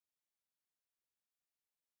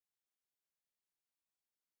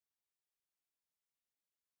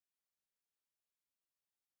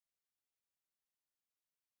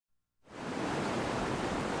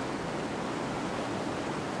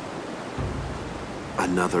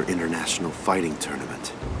Another international fighting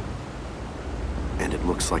tournament. And it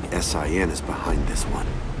looks like SIN is behind this one.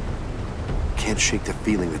 Can't shake the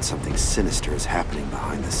feeling that something sinister is happening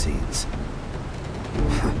behind the scenes.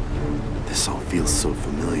 This all feels so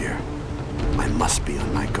familiar. I must be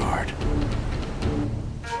on my guard.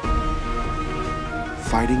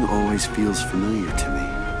 Fighting always feels familiar to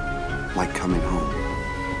me, like coming home.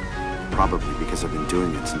 Probably because I've been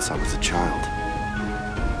doing it since I was a child.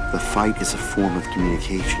 The fight is a form of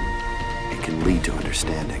communication. It can lead to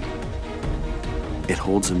understanding. It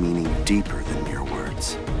holds a meaning deeper than mere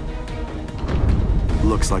words.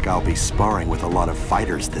 Looks like I'll be sparring with a lot of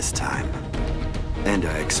fighters this time. And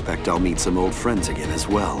I expect I'll meet some old friends again as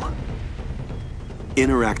well.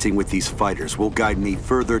 Interacting with these fighters will guide me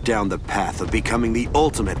further down the path of becoming the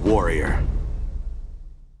ultimate warrior.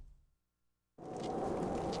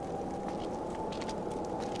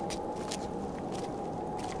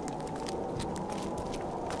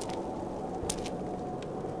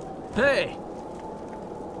 Hey!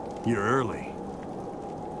 You're early.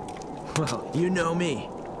 Well, you know me.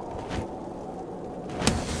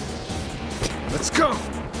 Let's go!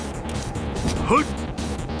 Hood!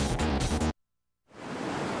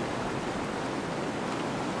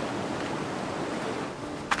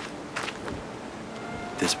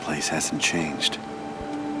 This place hasn't changed.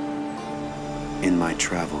 In my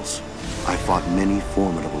travels, I fought many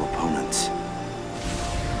formidable opponents.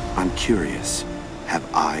 I'm curious, have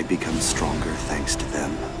I become stronger thanks to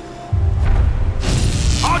them?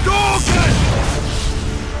 Hadouken!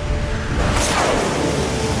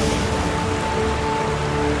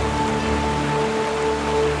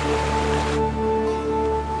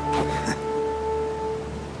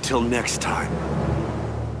 Till next time.